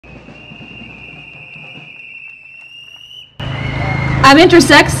I'm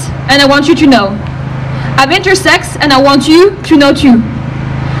intersex, and I want you to know. I'm intersex, and I want you to know too.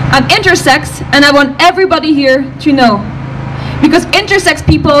 I'm intersex, and I want everybody here to know. Because intersex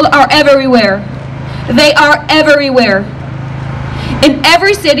people are everywhere. They are everywhere. In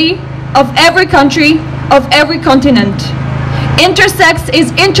every city, of every country, of every continent. Intersex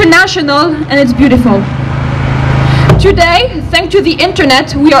is international, and it's beautiful. Today, thanks to the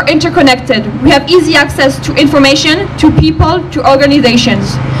internet, we are interconnected. We have easy access to information, to people, to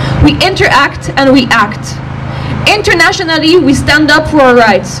organizations. We interact and we act. Internationally, we stand up for our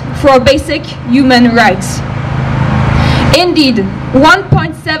rights, for our basic human rights. Indeed,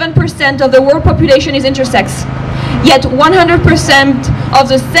 1.7% of the world population is intersex. Yet 100% of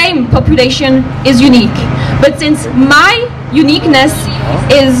the same population is unique. But since my uniqueness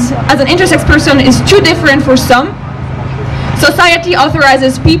is, as an intersex person, is too different for some, society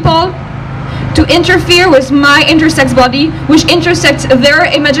authorizes people to interfere with my intersex body, which intersects their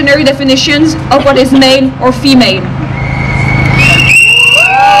imaginary definitions of what is male or female.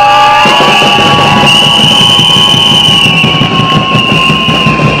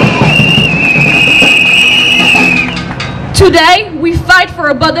 Today, we fight for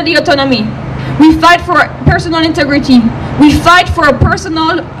a bodily autonomy. We fight for personal integrity. We fight for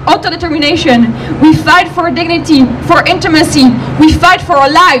personal autodetermination. We fight for dignity, for intimacy. We fight for our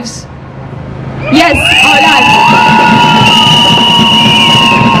lives. Yes, our lives.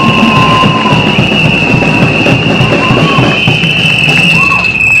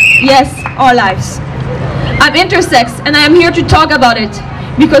 Yes, our lives. I'm intersex, and I am here to talk about it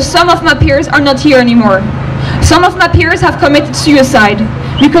because some of my peers are not here anymore. Some of my peers have committed suicide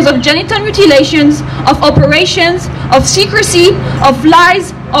because of genital mutilations, of operations, of secrecy, of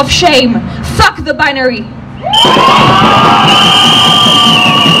lies, of shame. Fuck the binary.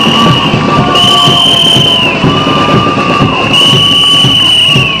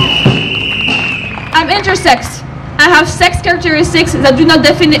 I'm intersex. I have sex characteristics that do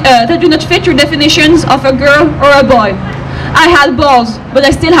not fit your definitions of a girl or a boy. I had balls, but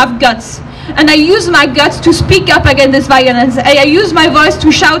I still have guts. And I use my guts to speak up against this violence. I use my voice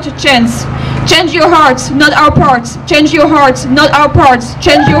to shout chants. Change your hearts, not our parts. Change your hearts, not our parts.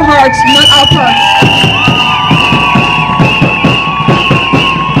 Change your hearts, not our parts.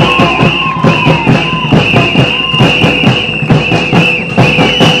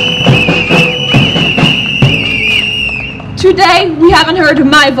 Today, we haven't heard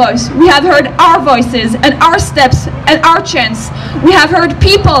my voice. We have heard our voices and our steps and our chants. We have heard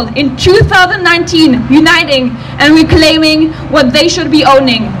people in 2019 uniting and reclaiming what they should be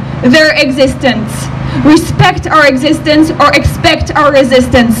owning, their existence. Respect our existence or expect our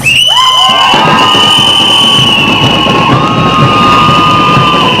resistance.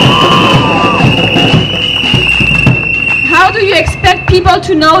 How do you expect people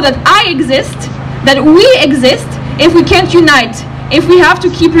to know that I exist, that we exist, if we can't unite, if we have to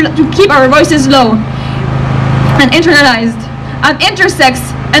keep our voices low and internalized? I'm intersex,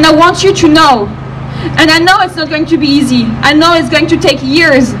 and I want you to know. And I know it's not going to be easy. I know it's going to take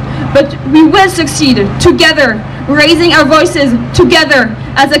years, but we will succeed together, raising our voices together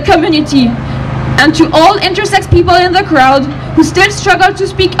as a community. And to all intersex people in the crowd who still struggle to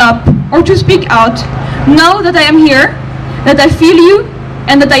speak up or to speak out, know that I am here, that I feel you,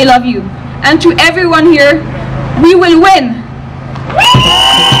 and that I love you. And to everyone here, we will win.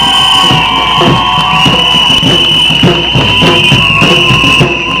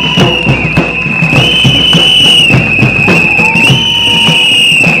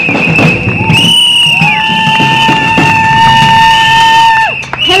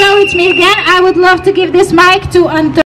 Hello, it's me again. I would love to give this mic to